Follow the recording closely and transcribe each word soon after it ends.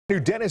New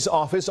dentist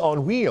office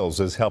on wheels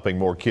is helping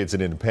more kids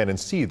in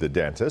Independence see the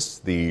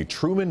dentist. The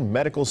Truman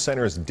Medical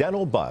Center's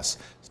dental bus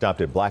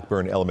stopped at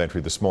Blackburn Elementary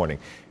this morning.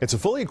 It's a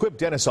fully equipped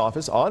dentist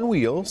office on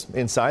wheels.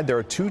 Inside there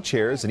are 2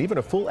 chairs and even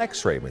a full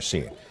x-ray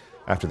machine.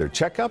 After their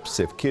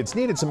checkups, if kids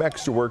needed some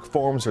extra work,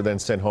 forms are then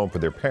sent home for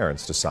their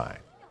parents to sign.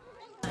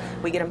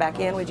 We get them back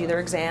in, we do their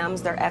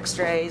exams, their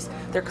x-rays,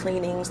 their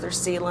cleanings, their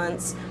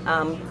sealants,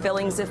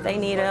 fillings if they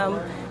need them,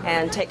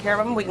 and take care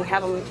of them. We can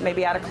have them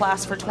maybe out of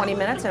class for 20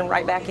 minutes and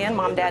right back in.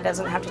 Mom and Dad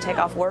doesn't have to take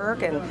off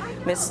work and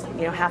miss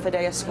half a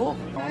day of school.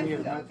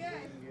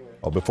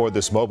 Well, before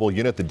this mobile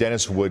unit, the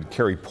dentist would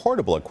carry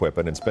portable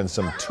equipment and spend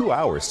some 2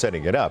 hours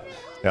setting it up.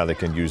 Now they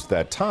can use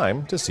that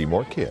time to see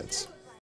more kids.